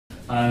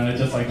And I'd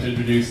just like to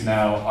introduce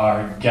now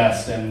our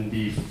guest and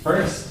the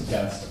first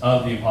guest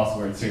of the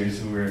Impossible Word series,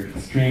 who we're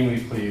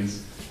extremely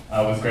pleased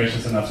was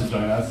gracious enough to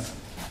join us.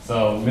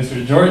 So,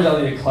 Mr. George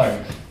Elliott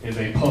Clarke is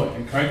a poet,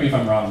 and correct me if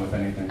I'm wrong with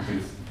anything,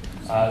 please.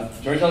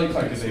 George Elliott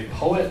Clarke is a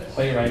poet,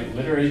 playwright,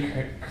 literary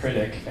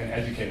critic, and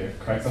educator.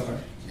 Correct so far?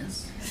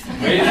 Yes.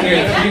 Raised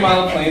near 3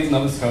 Mile Plains,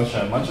 Nova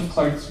Scotia, much of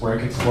Clarke's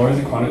work explores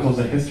and chronicles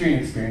the history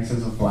and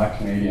experiences of Black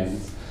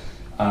Canadians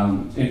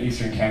in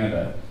Eastern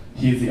Canada.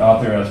 He is the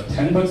author of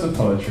 10 books of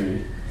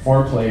poetry,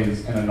 4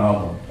 plays, and a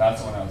novel.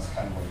 That's when I was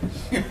kind of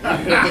worried.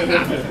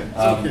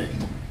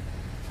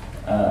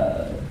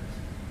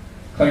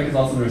 Clarke is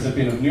also the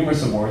recipient of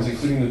numerous awards,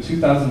 including the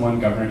 2001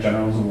 Governor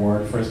General's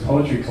Award for his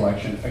poetry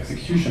collection,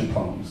 Execution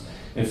Poems.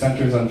 It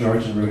centers on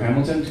George and Rue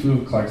Hamilton, 2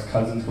 of Clarke's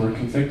cousins who were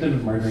convicted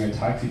of murdering a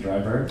taxi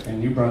driver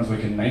in New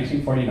Brunswick in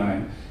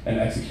 1949 and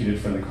executed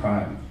for the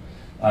crime.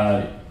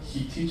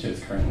 He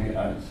teaches currently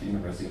at the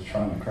University of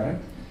Toronto,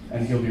 correct?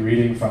 And he'll be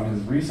reading from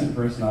his recent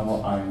verse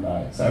novel, I and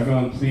I. So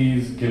everyone,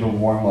 please give a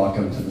warm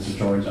welcome to Mr.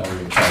 George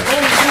Elliott Clarke.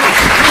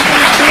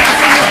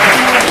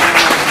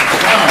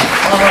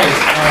 All right.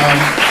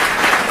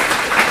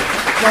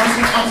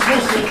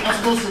 I'm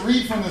supposed to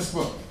read from this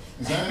book.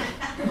 Is that it?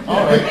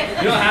 All right.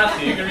 You don't have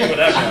to. You can read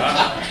whatever.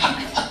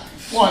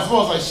 Well, I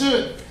suppose I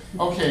should.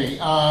 Okay.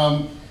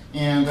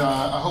 And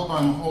I hope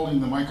I'm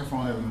holding the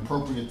microphone at an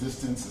appropriate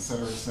distance, et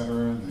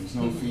cetera, and there's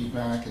no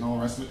feedback and all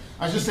the rest of it.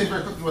 I should say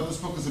very quickly what this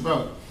book is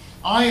about.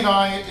 I and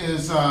I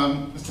is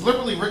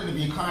deliberately written to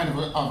be a kind of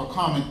a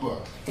comic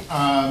book.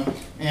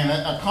 And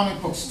a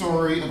comic book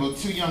story about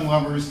 2 young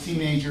lovers,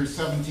 teenagers,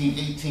 17,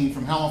 18,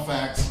 from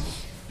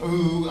Halifax,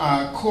 who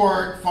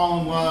court, fall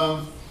in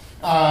love,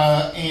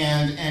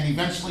 and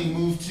eventually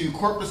move to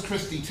Corpus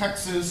Christi,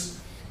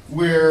 Texas,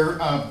 where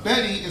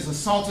Betty is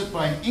assaulted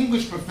by an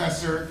English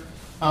professor,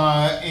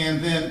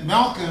 and then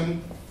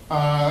Malcolm,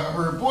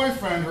 her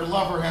boyfriend, her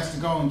lover, has to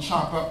go and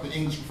chop up the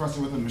English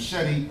professor with a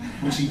machete,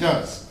 which he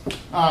does.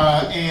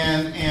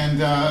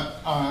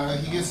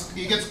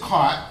 He gets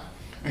caught,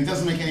 and he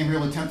doesn't make any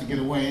real attempt to get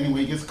away.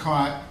 Anyway, he gets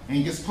caught, and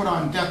he gets put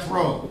on death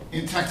row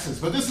in Texas.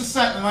 But this is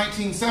set in the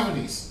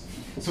 1970s,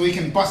 so he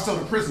can bust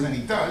out of prison, and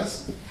he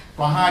does,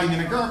 by hiding in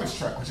a garbage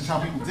truck, which is how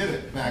people did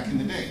it back in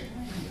the day.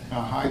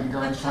 Hide in a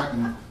garbage truck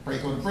and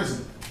break out of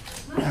prison.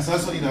 And so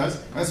that's what he does.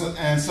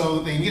 And so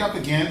they meet up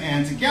again,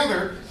 and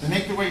together they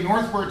make their way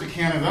northward to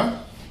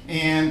Canada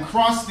and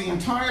cross the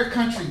entire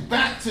country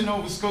back to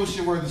Nova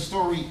Scotia, where the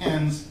story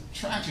ends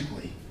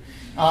tragically.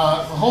 The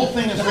whole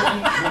thing is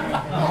written.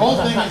 The whole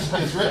thing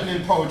is written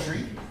in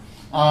poetry,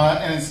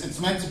 and it's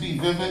meant to be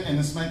vivid, and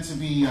it's meant to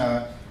be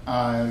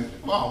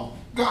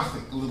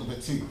gothic a little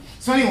bit too.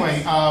 So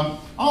anyway,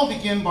 I'll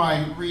begin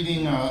by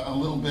reading a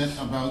little bit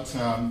about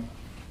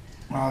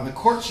the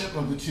courtship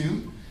of the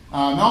 2.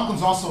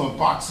 Malcolm's also a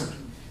boxer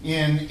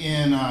in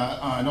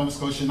Nova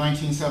Scotia.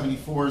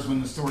 1974 is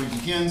when the story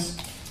begins,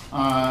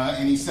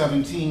 and he's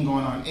 17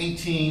 going on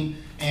 18,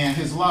 and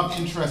his love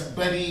interest,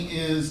 Betty,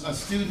 is a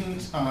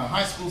student, a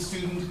high school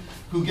student,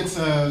 who gets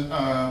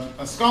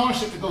a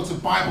scholarship to go to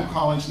Bible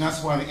college, and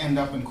that's why they end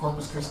up in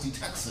Corpus Christi,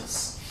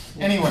 Texas.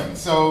 Anyway,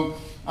 so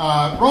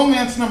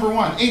romance number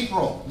 1,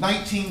 April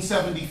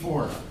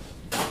 1974.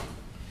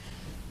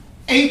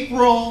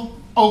 April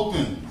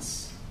opens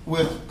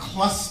with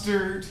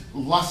clustered,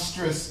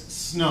 lustrous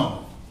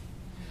snow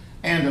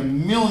and a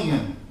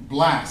million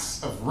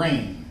blasts of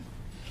rain.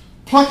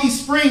 Plucky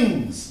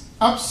springs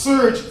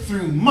upsurge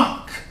through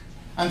muck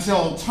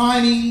until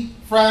tiny,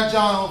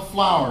 fragile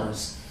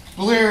flowers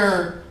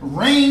blare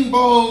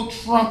rainbow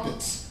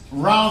trumpets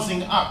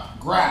rousing up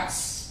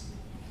grass.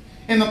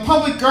 In the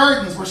public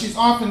gardens, where she's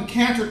often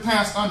cantered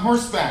past on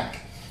horseback,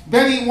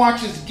 Betty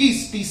watches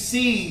geese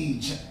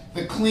besiege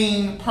the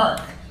clean park,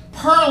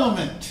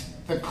 Parliament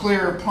the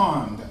clear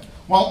pond,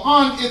 while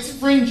on its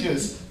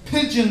fringes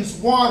pigeons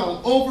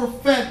waddle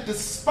overfed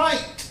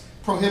despite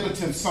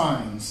prohibitive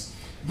signs.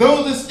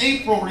 Though this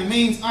April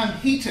remains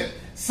unheated,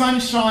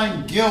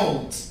 sunshine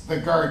gilds the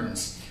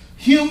gardens.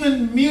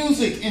 Human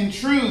music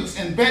intrudes,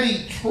 and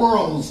Betty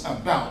twirls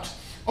about,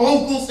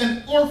 ogles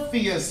and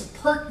Orpheus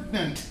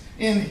pertinent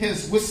in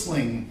his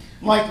whistling.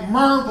 Like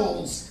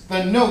marbles,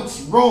 the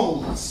notes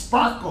roll,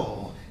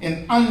 sparkle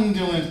in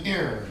undulant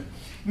air.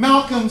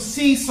 Malcolm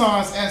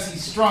seesaws as he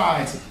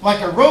strides,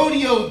 like a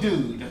rodeo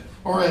dude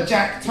or a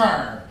Jack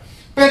Tar.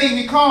 Betty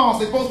recalls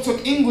they both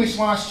took English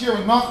last year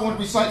when Malcolm would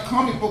recite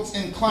comic books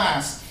in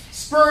class,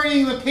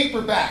 spurring the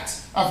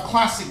paperbacks of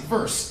classic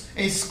verse,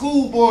 a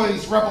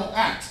schoolboy's rebel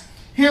act.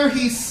 Here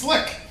he's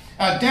slick,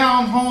 a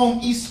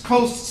down-home East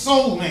Coast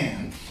soul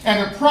man,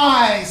 and a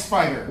prize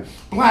fighter,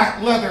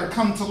 black leather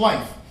come to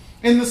life.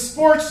 In the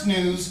sports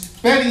news,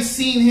 Betty's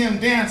seen him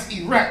dance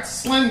erect,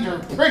 slender,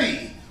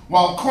 pretty,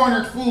 while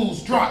cornered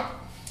fools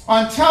drop.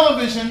 On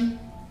television,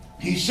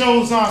 he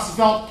shows off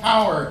svelte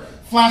power,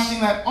 flashing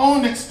that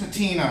onyx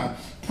patina,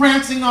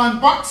 prancing on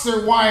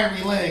boxer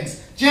wiry legs,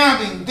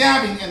 jabbing,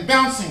 dabbing, and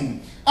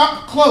bouncing.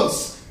 Up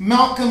close,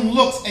 Malcolm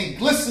looks a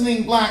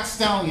glistening black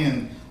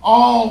stallion.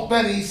 All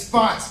Betty's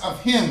thoughts of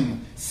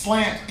him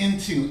slant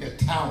into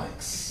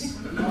italics.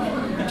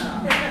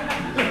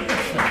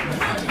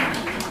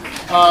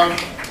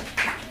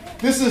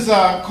 This is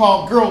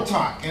called Girl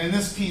Talk, and in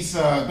this piece,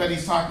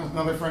 Betty's talking with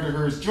another friend of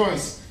hers,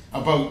 Joyce,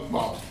 about,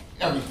 well,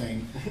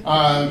 everything.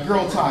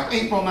 Girl Talk,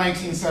 April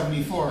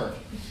 1974.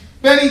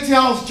 Betty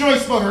tells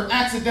Joyce about her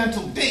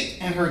accidental date,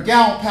 and her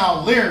gal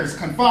pal Liz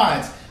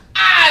confides,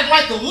 "I'd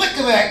like a lick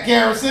of that,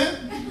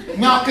 Garrison.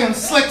 Malcolm's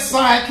slick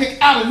sidekick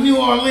out of New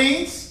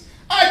Orleans.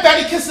 I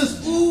bet he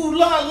kisses ooh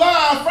la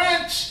la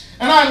French,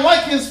 and I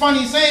like his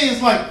funny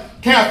sayings like,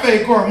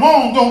 Cafe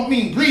Gourmand don't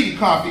mean greedy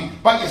coffee,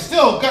 but you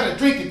still gotta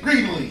drink it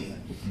greedily."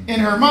 In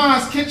her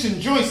ma's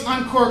kitchen, Joyce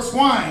uncorks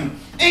wine.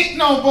 "Ain't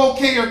no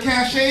bouquet or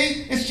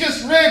cachet, it's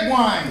just red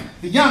wine."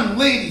 The young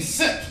lady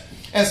sipped.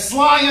 As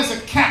sly as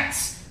a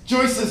cat's,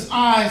 Joyce's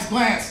eyes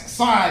glanced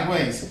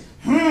sideways.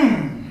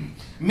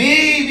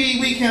 Maybe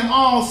we can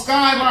all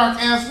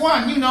skylark as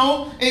one, you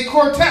know, a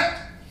quartet.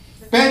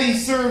 Betty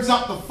serves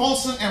up the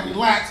fulsome and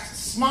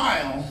relaxed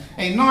smile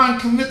a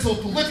non-committal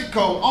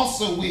politico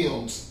also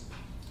wields.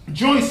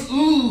 Joyce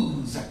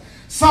oohs.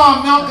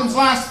 "Saw Malcolm's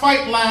last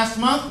fight last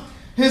month.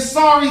 His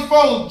sorry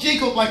foe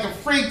jiggled like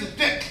afraid to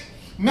dick.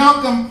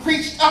 Malcolm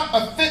preached up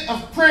a fit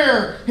of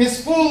prayer. His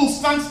fool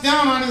stunts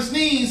down on his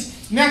knees.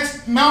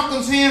 Next,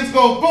 Malcolm's hands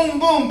go boom,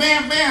 boom,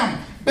 bam, bam.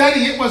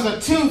 Betty, it was a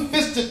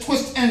two-fisted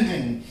twist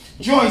ending."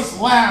 Joyce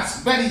laughs.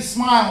 Betty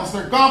smiles.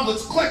 Their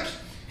goblets click.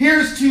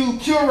 "Here's to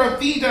Pura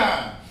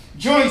Vida."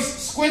 Joyce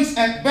squints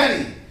at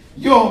Betty.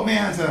 "Yo,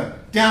 man's a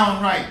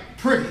downright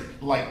pretty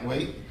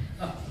lightweight."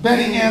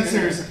 Betty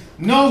answers,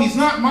 "No, he's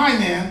not my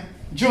man."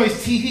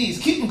 Joyce tee-hees.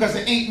 "Keep him because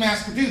it ain't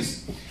mass-produced.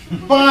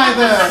 By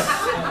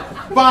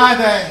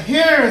the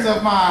hairs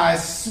of my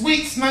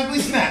sweet snuggly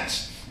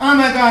snatch, I'm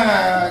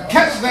gonna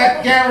catch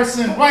that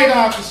Garrison right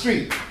off the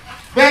street."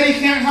 Betty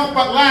can't help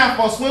but laugh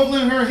while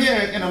swiveling her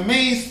head in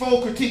amazed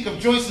full critique of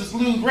Joyce's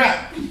lewd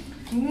rap.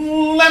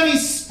 "Let me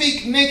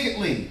speak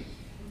nakedly.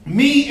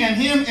 Me and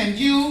him and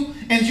you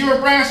and your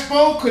brash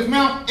bow could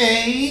mount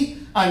a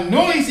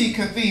noisy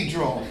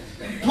cathedral.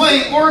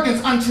 Play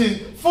organs unto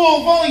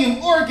full volume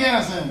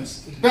orgasms."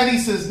 Betty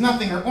says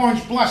nothing. Her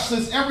orange blush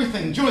says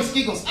everything. Joyce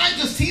giggles. "I'm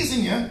just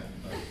teasing you."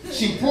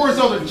 She pours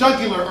out a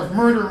jugular of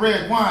murder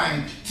red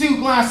wine. 2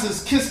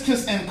 glasses, kiss,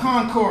 kiss, and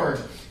concord.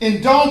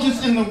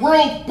 Indulgence in the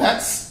world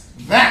bets,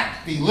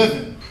 that be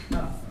living.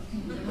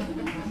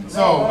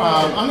 So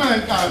I'm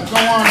going to go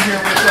on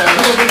here with a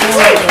little bit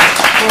more of the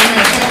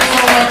romance.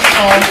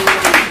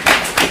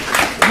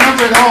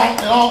 Remember, it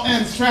all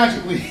ends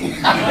tragically.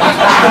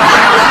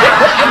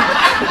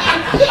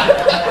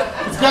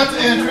 It's got to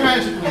end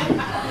tragically.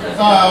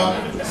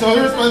 So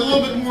here's a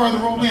little bit more of the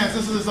romance.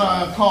 This is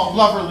called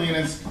Loverly, and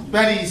it's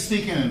Betty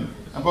speaking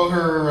about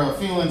her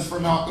feelings for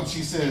Malcolm.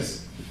 She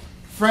says,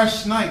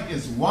 "Fresh night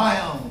is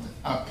wild,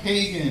 a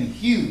pagan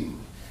hue,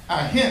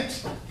 a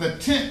hint, the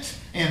tint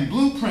and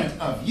blueprint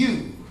of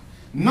you.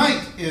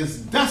 Night is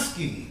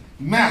dusky,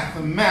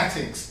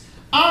 mathematics.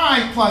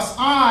 I plus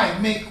I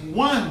make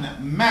one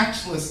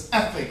matchless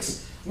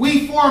ethics.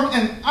 We form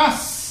an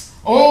us,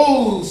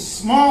 oh,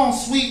 small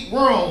sweet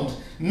world.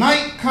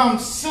 Night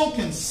comes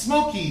silken,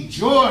 smoky,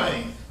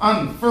 joy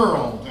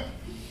unfurled."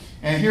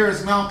 And here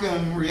is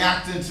Malcolm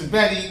reacting to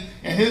Betty,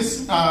 and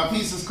his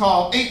piece is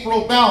called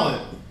April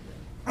Ballad.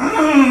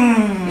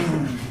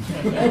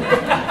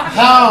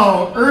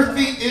 How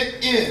earthy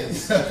it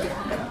is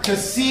to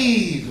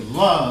seed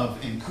love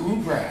in cool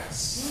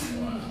grass.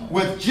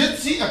 With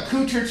gypsy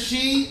accoutered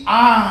she,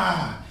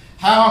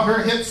 how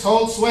her hips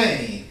hold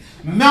sway.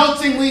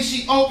 Meltingly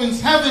she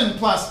opens heaven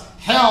plus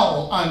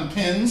hell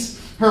unpins.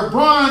 Her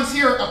bronze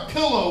here a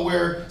pillow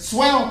where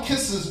swell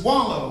kisses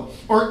wallow,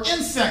 or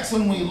insects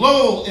when we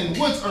loll in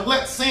woods, or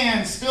let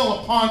sand spill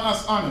upon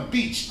us on a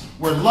beach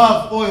where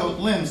love-oiled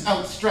limbs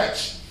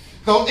outstretch.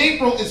 Though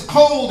April is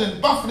cold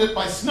and buffeted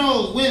by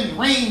snow, wind,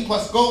 rain,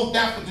 plus gold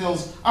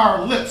daffodils,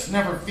 our lips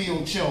never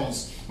feel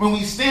chills. When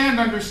we stand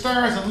under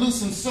stars and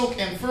loosen silk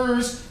and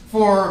furs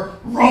for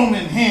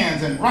Roman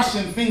hands and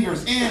Russian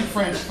fingers and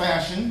French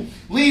fashion,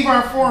 leave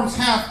our forms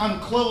half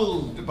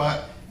unclothed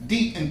but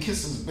deep in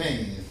kisses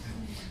bathed.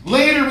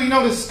 Later we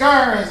notice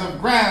scars of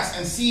grass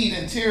and seed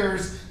and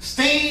tears.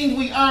 Stained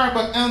we are,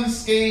 but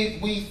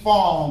unscathed we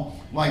fall,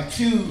 like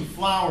 2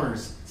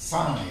 flowers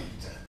sighed.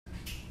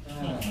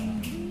 Thank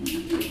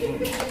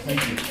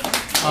you.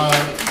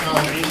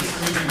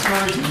 This is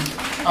encouraging.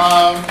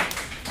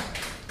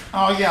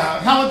 Oh yeah,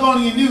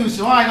 Haligonian News,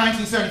 July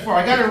 1974.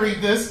 I got to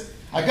read this.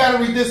 I got to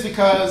read this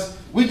because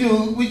we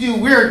do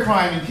weird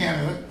crime in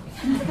Canada.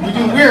 We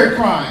do weird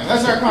crime.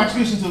 That's our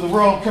contribution to the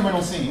world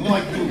criminal scene. We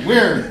like to do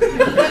weird most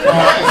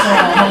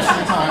of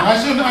the time.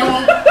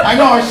 I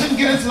know I shouldn't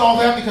get into all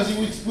that because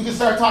we can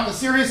start talking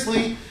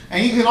seriously,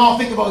 and you can all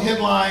think about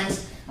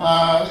headlines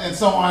and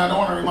so on. I don't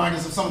want to remind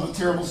us of some of the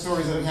terrible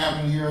stories that have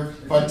happened here,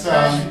 but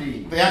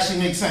they actually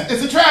make sense.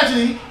 It's a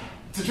tragedy.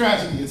 It's a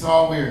tragedy. It's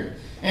all weird.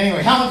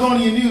 Anyway,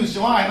 Haligonian News,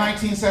 July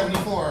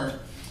 1974.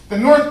 The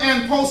North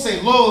End Post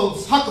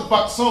loathes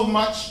Huckabuck so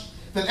much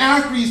that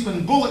after he's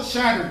been bullet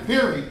shattered,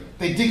 buried,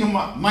 they dig him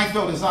up, knife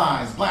out his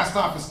eyes, blast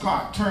off his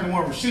cock, turn him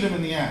over, shoot him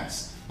in the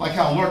ass, like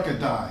how Lorca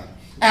died.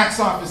 Axe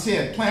off his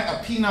head, plant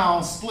a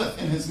penile spliff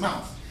in his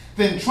mouth.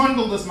 then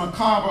trundled this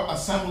macabre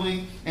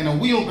assembly in a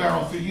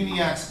wheelbarrow through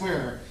Uniacke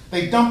Square.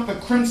 They dumped the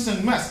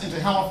crimson mess into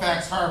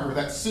Halifax Harbor,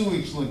 that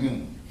sewage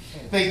lagoon.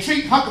 They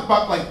treat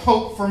Huckabuck like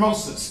Pope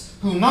Formosus,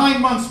 who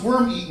 9 months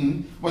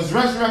worm-eaten was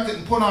resurrected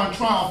and put on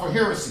trial for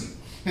heresy,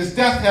 his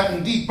death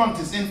having debunked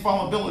his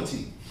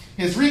infallibility.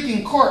 His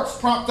reeking corpse,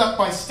 propped up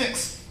by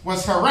sticks,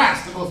 was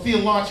harassed about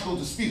theological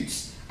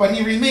disputes, but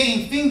he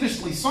remained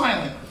fiendishly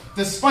silent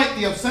despite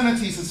the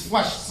obscenities his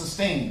flesh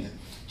sustained.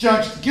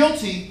 Judged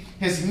guilty,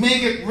 his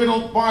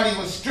maggot-riddled body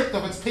was stripped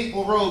of its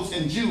papal robes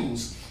and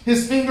jewels.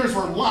 His fingers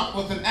were lopped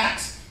with an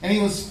axe, and he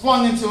was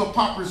flung into a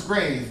pauper's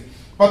grave.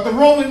 But the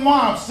Roman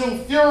mob, still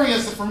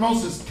furious at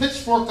Formosus,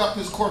 pitchforked up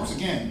his corpse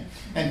again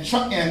and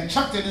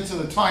chucked it into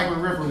the Tiber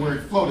River where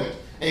it floated,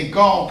 a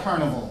Gaul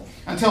carnival,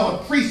 until a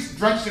priest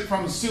dredged it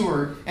from a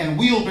sewer and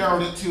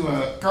wheelbarrowed it to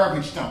a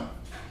garbage dump.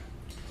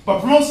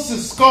 But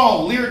Formosus'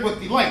 skull leered with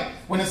delight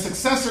when his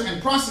successor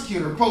and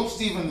prosecutor, Pope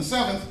Stephen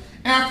VII,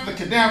 after the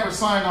cadaver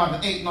synod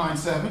in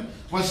 897,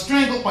 was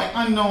strangled by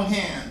unknown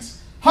hands.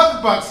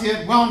 Huckabuck's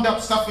head wound up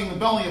stuffing the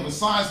belly of a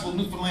sizable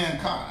Newfoundland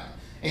cod,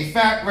 a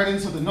fact read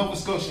into the Nova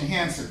Scotian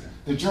Hansard,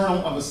 the Journal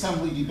of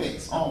Assembly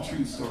Debates, all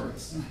true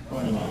stories.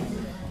 And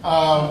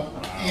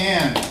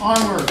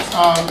onwards.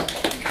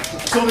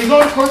 So they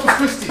go to Corpus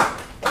Christi.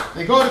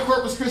 They go to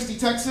Corpus Christi,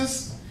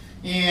 Texas,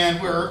 and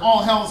where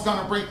all hell is going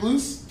to break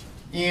loose.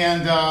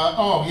 And,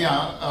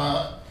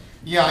 I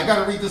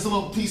got to read this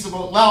little piece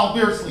about Lowell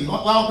Beardsley.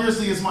 Lowell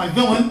Beardsley is my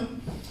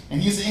villain,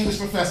 and he's an English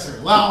professor.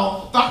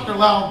 Dr.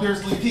 Lowell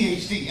Beardsley,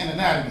 PhD in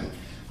anatomy.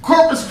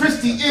 Corpus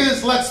Christi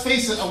is, let's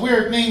face it, a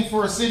weird name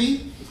for a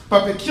city,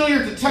 but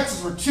peculiar to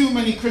Texas where too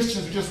many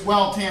Christians are just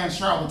well-tanned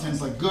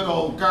charlatans like good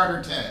old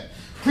Garter Ted,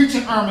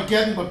 preaching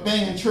Armageddon but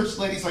banging church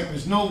ladies like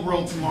there's no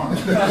world tomorrow.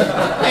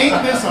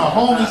 Ain't this a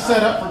homey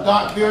setup for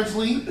Doc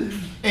Beardsley?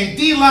 A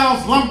D.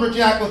 Lowell's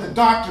lumberjack with a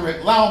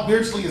doctorate, Lowell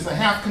Beardsley is a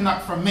half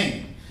Canuck from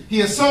Maine.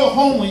 He is so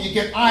homely you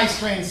get eye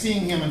strain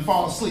seeing him and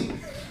fall asleep.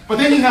 But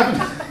then you have...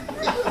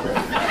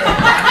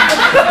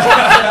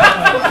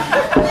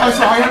 I'm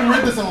sorry, I haven't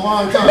read this in a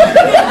long time.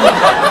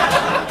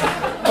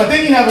 But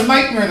then you have a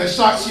nightmare that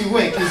shocks you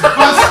awake.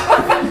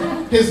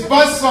 His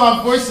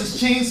buzzsaw voices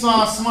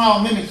chainsaw smile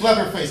mimic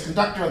Leatherface,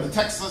 conductor of the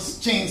Texas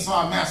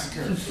Chainsaw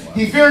Massacre.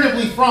 He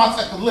veritably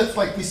froths at the lips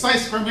like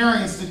precise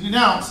grammarians to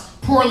denounce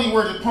poorly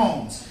worded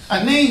poems.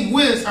 A name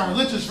whiz on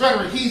religious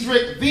rhetoric, he's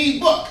written the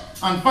book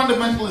on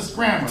fundamentalist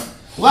grammar.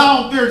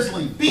 Lowell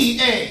Beardsley,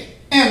 B.A.,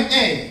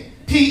 M.A.,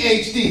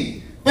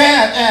 Ph.D.,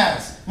 bad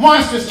ass,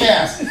 monstrous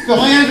ass,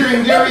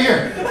 philandering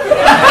derriere.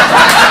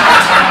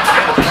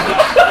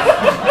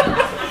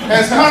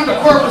 Has come to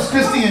Corpus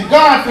Christi in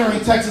God-fearing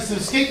Texas to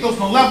escape those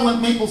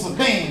malevolent maples of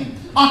Maine,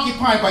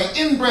 occupied by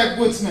inbred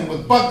woodsmen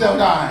with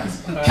bugged-out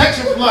eyes,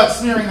 ketchup blood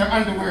smearing their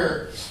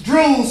underwear,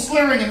 drool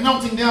slurring and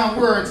melting down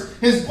words.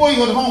 His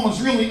boyhood home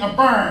was really a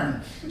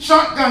barn.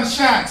 Shotgun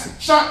shacks,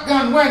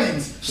 shotgun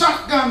weddings,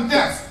 shotgun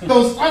deaths,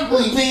 those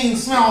ugly Maine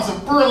smells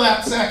of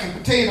burlap sack and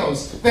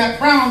potatoes, that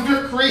brown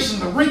dirt creation,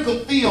 the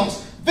wrinkled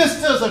fields,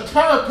 vistas of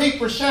tar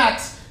paper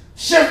shacks,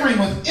 shivering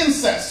with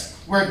incest,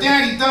 where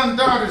daddy done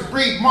daughters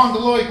breed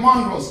mongoloid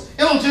mongrels,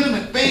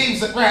 illegitimate babes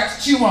that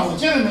rats chew on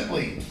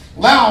legitimately.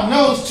 Lowell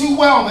knows too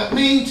well that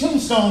Maine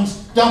tombstones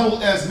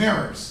double as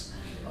mirrors.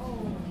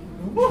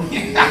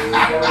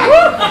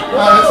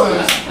 That's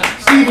a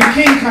Stephen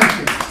King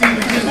country.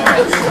 Stephen King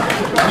country.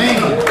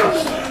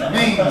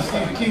 Maine,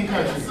 Stephen King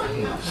country.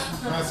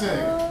 That's it.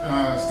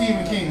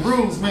 Stephen King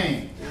rules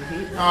Maine.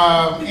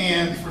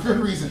 And for good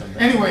reason.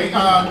 Anyway,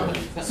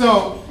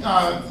 so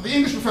the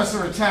English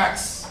professor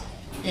attacks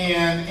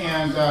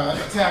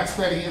attacks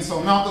Betty, and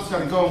so Malcolm's got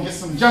to go and get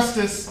some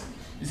justice.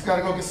 He's got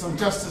to go get some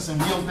justice and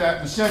wield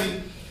that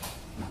machete.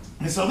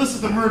 And so this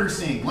is the murder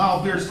scene.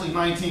 Lowell Beardsley,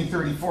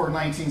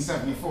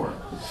 1934-1974.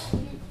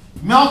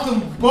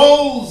 Malcolm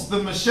bows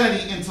the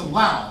machete into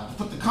Lowell to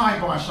put the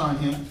kibosh on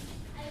him.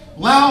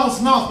 Lowell's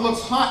mouth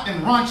looks hot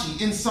and raunchy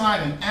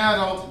inside an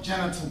adult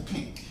genital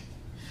pink.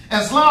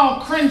 As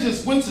Lowell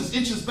cringes, winces,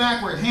 inches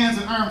backward, hands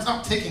and arms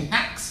up, taking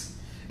hacks.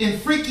 In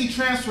freaky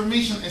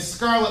transformation, a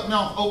scarlet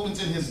mouth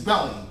opens in his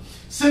belly.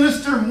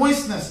 Sinister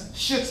moistness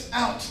shits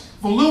out.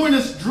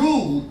 Voluminous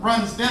drool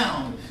runs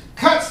down.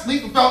 Cuts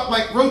leap about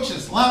like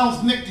roaches.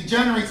 Lowell's neck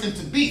degenerates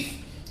into beef.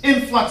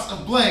 Influx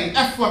of blade,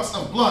 efflux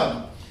of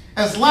blood.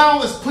 As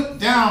Lowell is put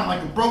down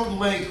like a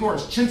broken-legged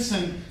horse,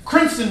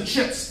 crimson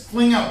chips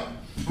fling out.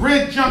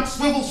 Red junk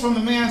swivels from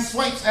the man,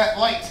 swipes at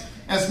light.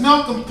 As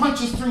Malcolm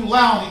punches through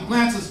Lowell, he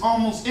glances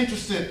almost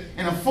interested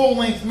in a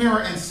full-length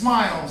mirror and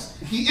smiles.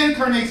 He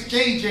incarnates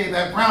JJ,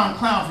 that brown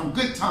clown from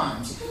Good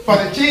Times, but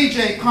a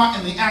JJ caught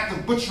in the act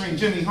of butchering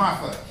Jimmy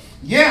Hoffa.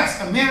 Yes,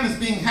 a man is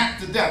being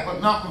hacked to death,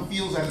 but Malcolm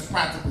feels that it's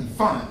practically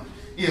fun,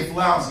 if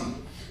lousy.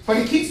 But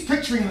he keeps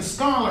picturing the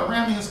scholar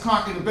ramming his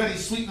cock into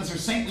Betty's sweetness, her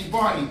saintly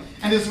body,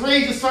 and his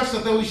rage is such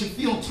that though he should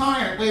feel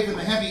tired waving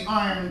the heavy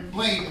iron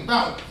blade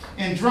about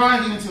and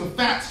driving into a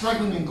fat,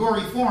 struggling, and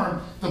gory form,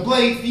 the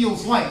blade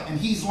feels light, and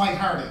he's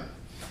lighthearted.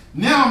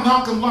 Now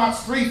Malcolm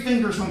lops 3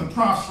 fingers from the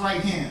prof's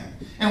right hand,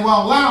 and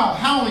while Lowell,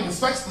 howling,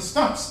 inspects the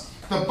stumps,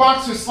 The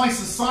boxer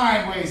slices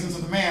sideways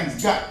into the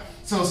man's gut,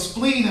 so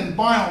spleen and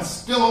bile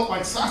spill out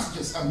like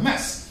sausages, a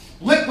mess.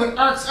 Liquid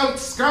arcs out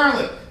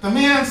scarlet. The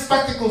man's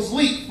spectacles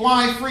leap,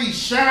 fly free,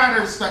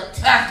 shatter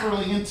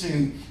spectacularly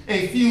into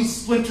a few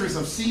splinters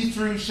of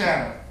see-through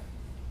shadow.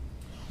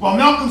 While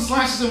Malcolm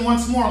slashes him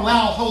once more,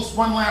 Lowell hosts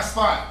one last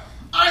thought.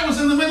 I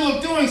was in the middle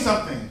of doing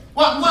something.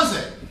 What was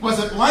it?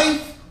 Was it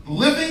life?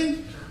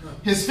 Living?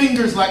 His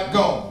fingers let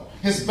go.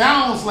 His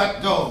bowels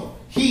let go.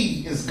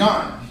 He is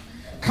gone.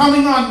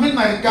 Coming on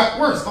midnight, it got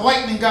worse. The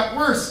lightning got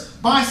worse,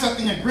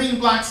 bisecting a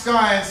green-black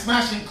sky and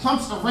smashing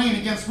clumps of rain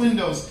against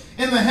windows.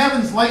 In the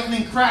heavens,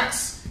 lightning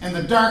cracks, and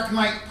the dark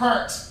night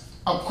parts.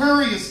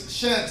 Aquarius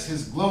sheds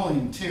his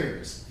glowing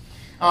tears.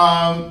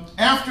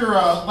 After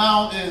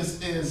Lowell is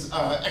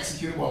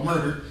executed, well,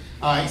 murdered,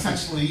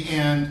 essentially,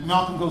 and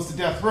Malcolm goes to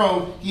death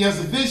row, he has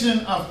a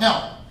vision of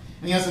hell.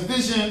 And he has a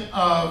vision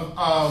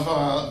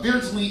of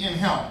Beardsley in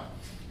hell.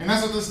 And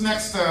that's what this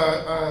next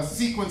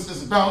sequence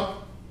is about.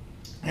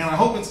 And I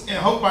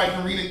hope I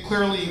can read it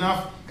clearly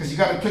enough, because you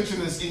got to picture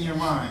this in your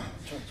mind.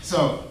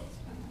 So,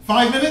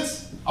 5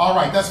 minutes? All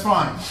right, that's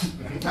fine.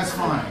 That's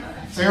fine.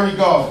 So here we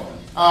go.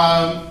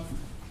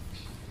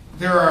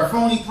 There are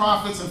phony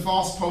prophets and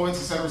false poets,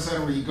 etc.,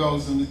 where he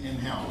goes in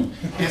hell.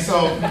 And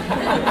so,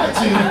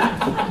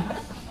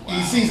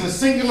 he sees a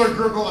singular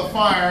gurgle of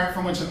fire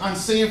from which an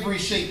unsavory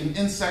shape in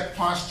insect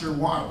posture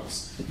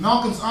waddles.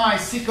 Malcolm's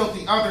eyes seek out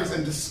the others,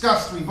 and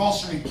disgust,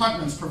 revulsion,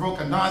 repugnance provoke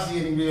a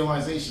nauseating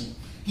realization.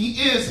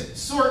 He is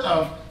sort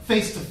of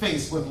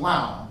face-to-face with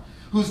Lowell,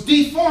 who's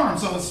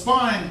deformed so his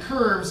spine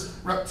curves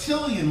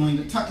reptilianly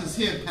to tuck his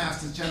head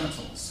past his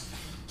genitals,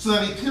 so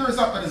that he peers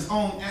up at his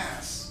own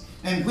ass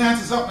and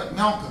glances up at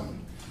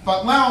Malcolm.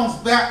 But Lowell's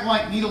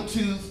bat-like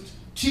needle-toothed,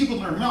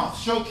 tubular mouth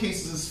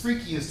showcases his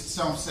freakiest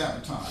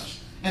self-sabotage.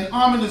 An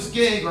ominous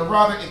gag, or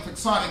rather a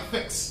quixotic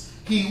fix.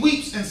 He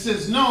weeps and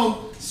says,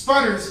 no,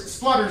 sputters,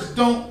 splutters,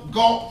 don't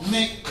gulp,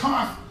 make,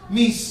 cough,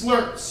 me,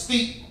 slurp,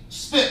 speak,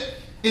 spit.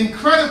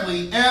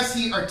 Incredibly, as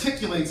he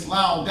articulates,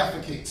 Lowell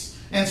defecates.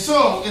 And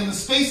so, in the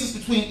spaces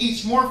between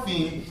each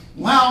morpheme,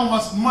 Lowell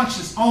must munch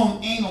his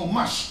own anal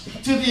mush,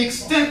 to the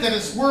extent that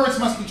his words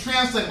must be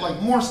translated like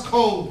Morse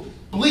code,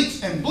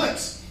 bleeps and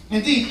blips.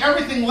 Indeed,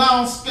 everything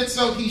Lowell spits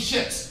out, he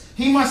shits.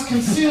 He must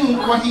consume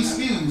what he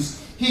spews.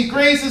 He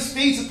grazes,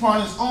 feeds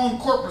upon his own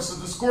corpus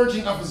of the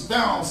scourging of his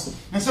bowels,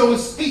 and so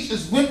his speech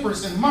is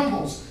whimpers and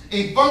mumbles,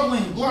 a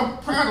bubbling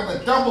glump prattle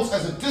that doubles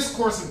as a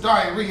discourse of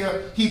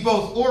diarrhea. He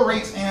both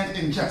orates and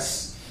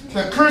ingests.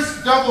 The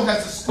cursed devil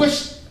has to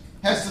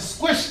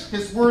squish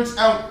his words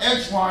out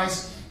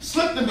edgewise,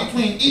 slip them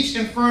between each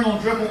infernal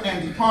dribble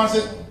and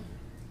deposit,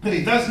 that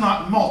he does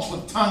not mulch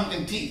with tongue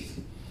and teeth.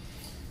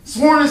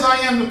 Sworn as I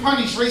am to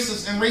punish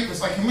racists and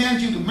rapists, I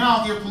command you to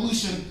mouth your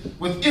pollution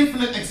with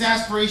infinite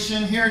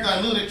exasperation. Here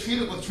diluted,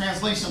 treated with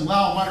translation,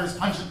 Lowell mutters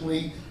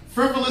pungently,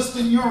 frivolous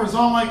demure is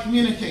all I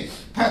communicate,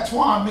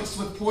 patois mixed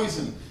with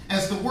poison.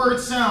 As the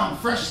words sound,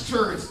 fresh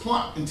turds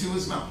plop into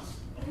his mouth.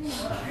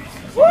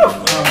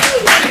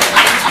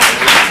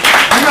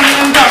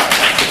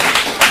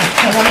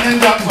 I'm going to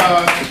end up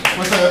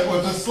with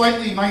a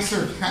slightly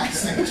nicer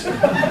accent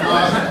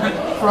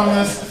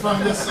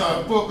from this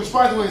book, which,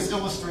 by the way, is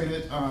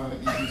illustrated. You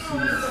can see.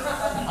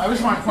 I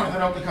just want to point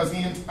that out because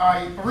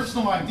the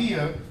original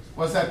idea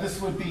was that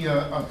this would be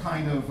a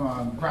kind of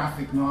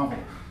graphic novel.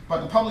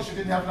 But the publisher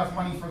didn't have enough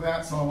money for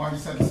that, so I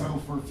just had to settle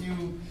for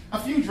a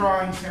few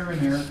drawings here and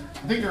there.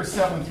 I think there are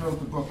 7 throughout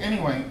the book.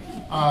 Anyway,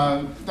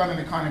 done in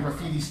a kind of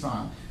graffiti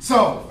style.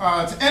 So,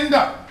 to end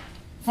up,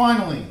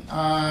 finally,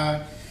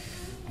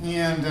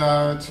 and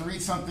to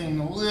read something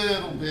a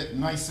little bit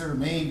nicer,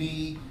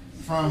 maybe,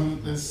 from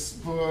this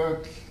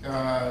book,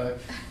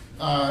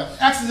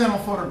 Accidental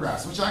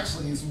Photographs, which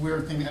actually is a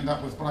weird thing to end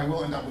up with, but I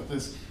will end up with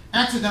this.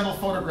 Accidental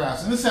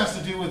Photographs, and this has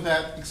to do with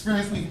that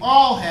experience we've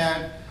all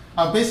had,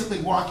 basically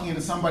walking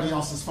into somebody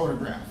else's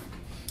photograph.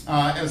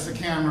 As the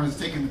camera is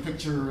taking the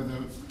picture, or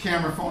the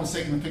camera phone is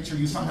taking the picture,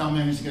 you somehow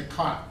manage to get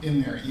caught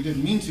in there. You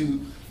didn't mean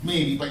to,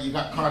 maybe, but you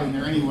got caught in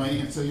there anyway,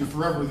 and so you're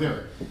forever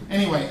there.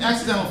 Anyway,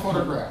 accidental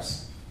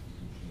photographs.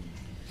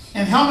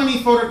 And how many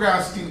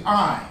photographs do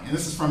I, and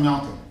this is from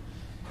Malcolm,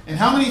 and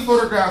how many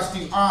photographs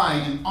do I,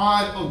 an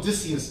odd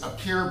Odysseus,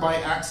 appear by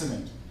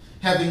accident,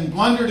 having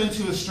blundered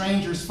into a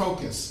stranger's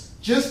focus,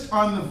 just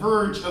on the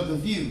verge of the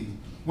view,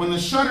 when the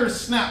shutter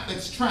snapped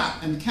its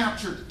trap and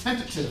captured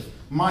tentative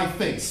my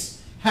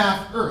face,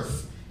 half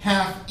earth,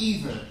 half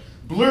ether,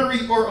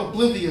 blurry or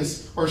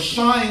oblivious or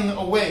shying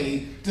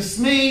away,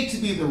 dismayed to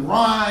be the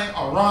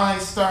awry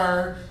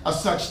star of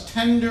such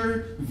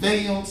tender,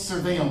 veiled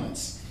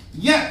surveillance,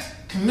 yet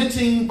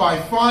committing by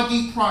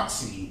foggy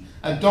proxy,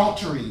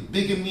 adultery,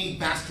 bigamy,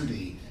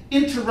 bastardy,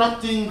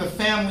 interrupting the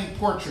family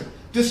portrait,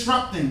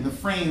 disrupting the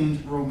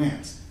framed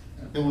romance.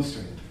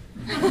 Illustrated.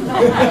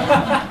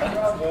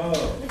 Bravo.